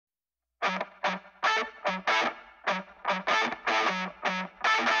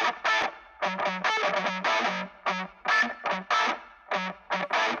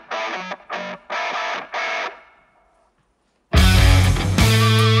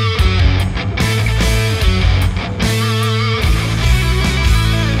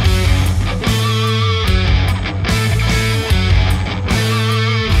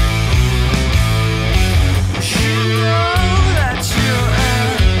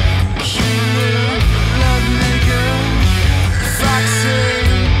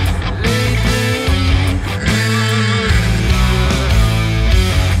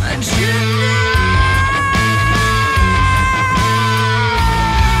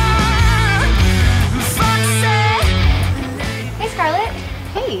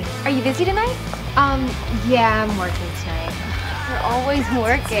Foxy tonight? Yeah, I'm working tonight. You're always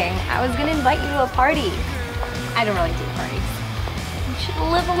working. I was gonna invite you to a party. I don't really do parties. You should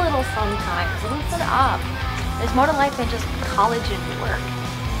live a little sometimes. Loosen up. There's more to life than just college and work.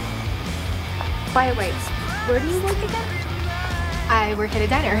 By the way, where do you work again? I work at a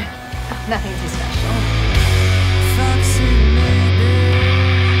diner. Nothing too special. Foxy.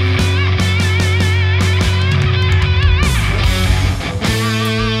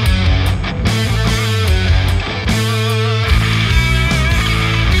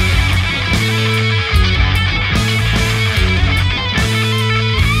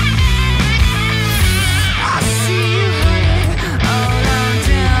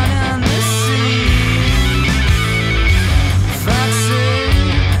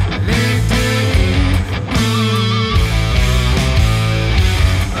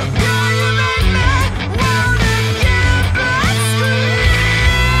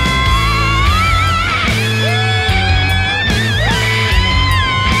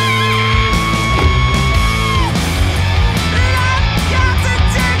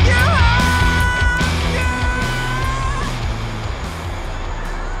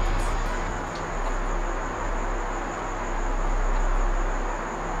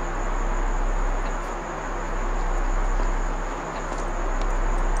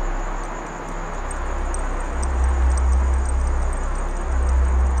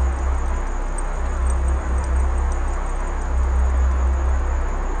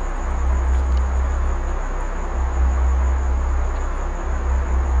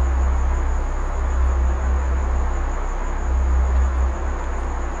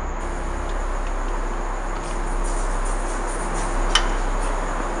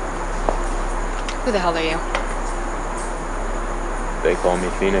 Who the hell are you? They call me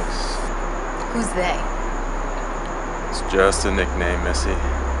Phoenix. Who's they? It's just a nickname, Missy.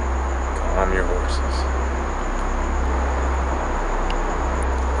 Calm your horses.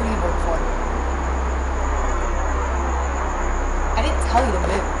 Who do you work for? I didn't tell you to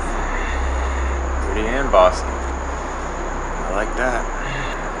move. Pretty and bossy. I like that.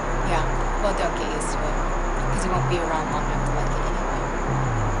 Yeah, well, don't get used to it. Because you won't be around long enough to like it anyway.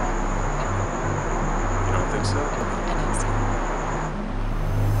 You don't think so? I know so.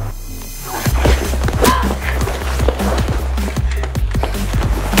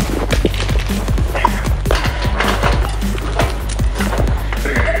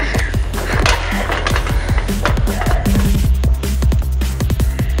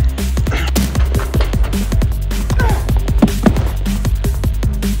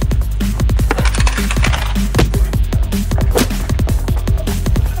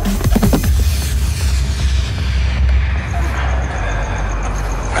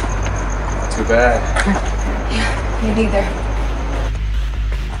 Too bad. Yeah, me neither.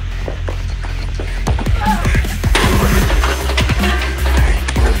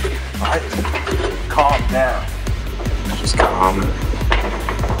 Alright, calm down. Just calm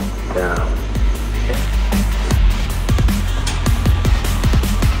down.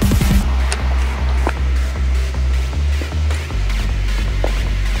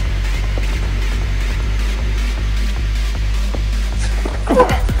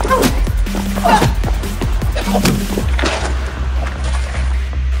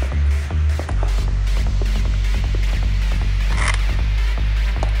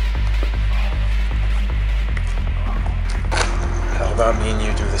 How about me and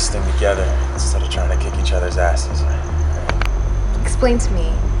you do this thing together instead of trying to kick each other's asses? Explain to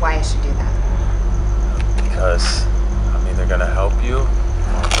me why I should do that. Because I'm either gonna help you or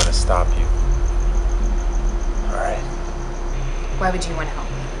I'm gonna stop you. Alright? Why would you want to help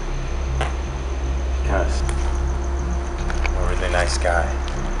me? Because I'm a really nice guy.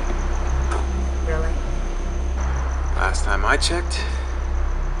 Really? Last time I checked,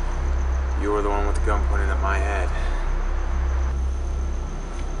 you were the one with the gun pointed at my head.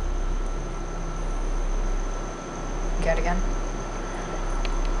 Get again?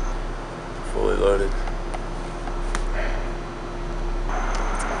 Fully loaded.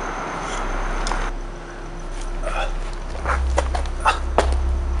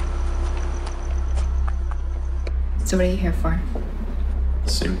 So what are you here for?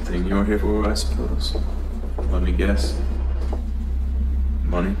 Same thing you're here for, I suppose. Let me guess.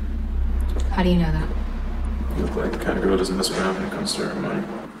 Money? How do you know that? You look like the kind of girl who doesn't mess around when it comes to her money.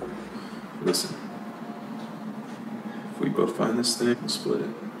 Listen. If we both find this thing, we'll split it.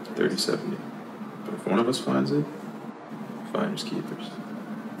 30-70. But if one of us finds it, finders keepers.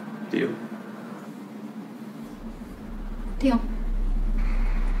 Deal? Deal.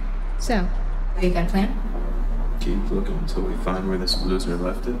 So, have you got a plan? Keep looking until we find where this loser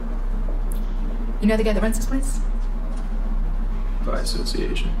left it. You know the guy that runs this place? By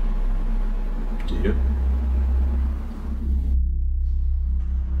association. Do you?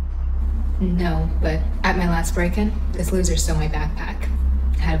 No, but at my last break-in, this loser stole my backpack.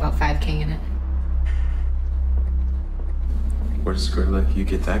 It had about $5K in it. Where does Scarlett you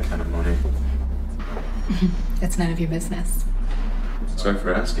get that kind of money? That's none of your business. Sorry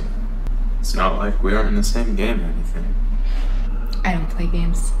for asking. It's not like we aren't in the same game or anything. I don't play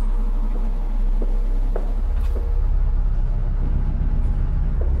games.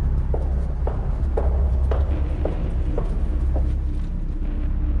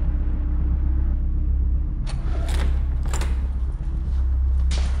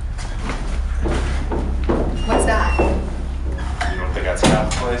 What's that? You don't think that's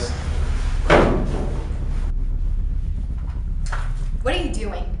half the place? What are you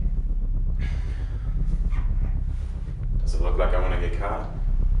doing? Does it look like I want to get caught?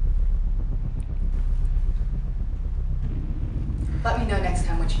 Let me know next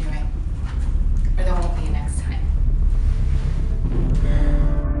time what you're doing. Or there won't be a next time.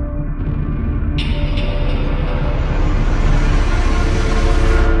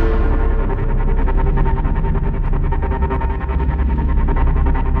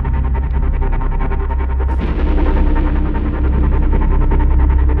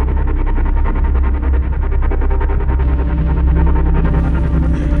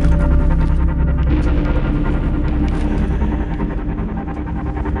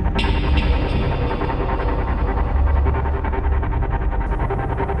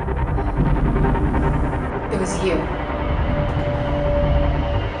 It was you.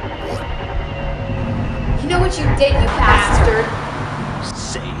 You know what you did, you bastard?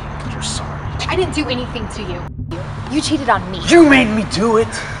 Say you're sorry. I didn't do anything to you. You cheated on me. You made me do it!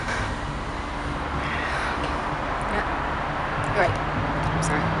 Yeah. You're right. I'm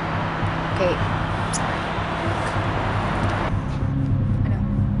sorry. Okay. I'm sorry. I know.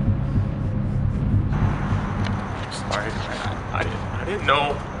 Sorry. I didn't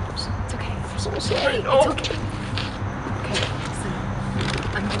know. It's okay. I'm so sorry. Hey, No. it's okay. Okay, listen.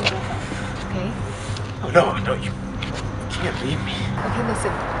 I'm gonna go home, okay? Oh, no, you can't leave me. Okay,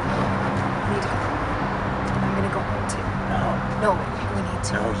 listen. We need to go. I'm gonna go home too. No, No, we need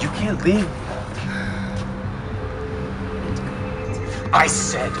to. no, you can't leave me. We need to go. I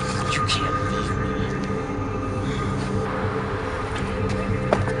said you can't leave me.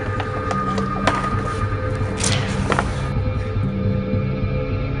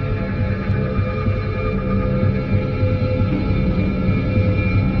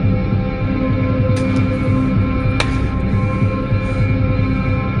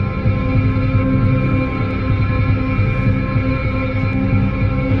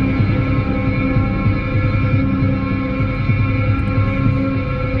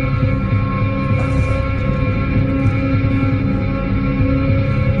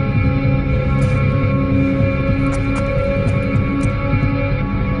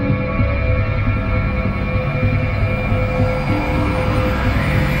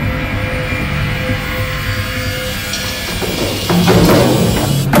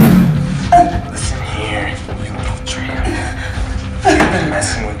 Listen here, you little tramp. You've been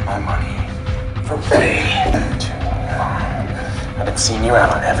messing with my money for way too long. I've been seeing you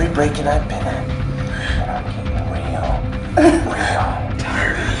out on every break-in I've been in. And I'm getting real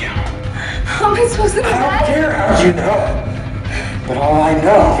tired of you. How am I supposed to do I don't that? care how you know. But all I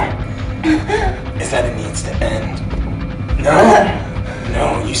know is that it needs to end.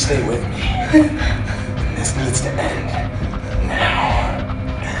 No, you stay with me. This needs to end now.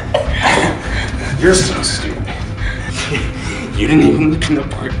 You're so stupid. You didn't even look in the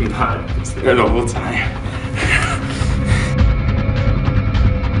parking lot. I was there the whole time.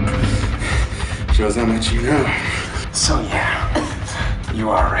 Shows how much you know. So yeah, you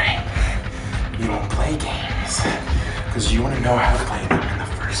are right. You don't play games because you want to know how to play them in the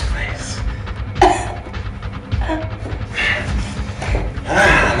first place.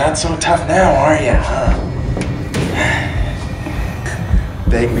 Not so tough now, are you, huh?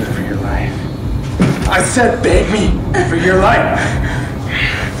 Beg me for your life. I said beg me for your life.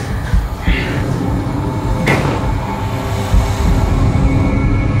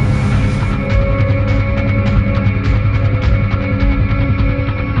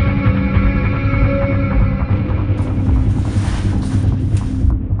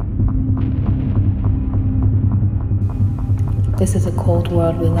 This is a cold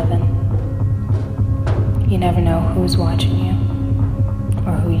world we live in. You never know who's watching you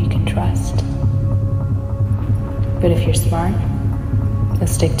or who you can trust. But if you're smart, you'll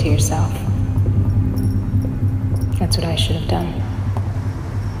stick to yourself. That's what I should have done.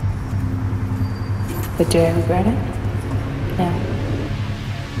 But do I regret it? No.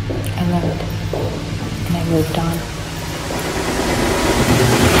 I learned, and I moved on.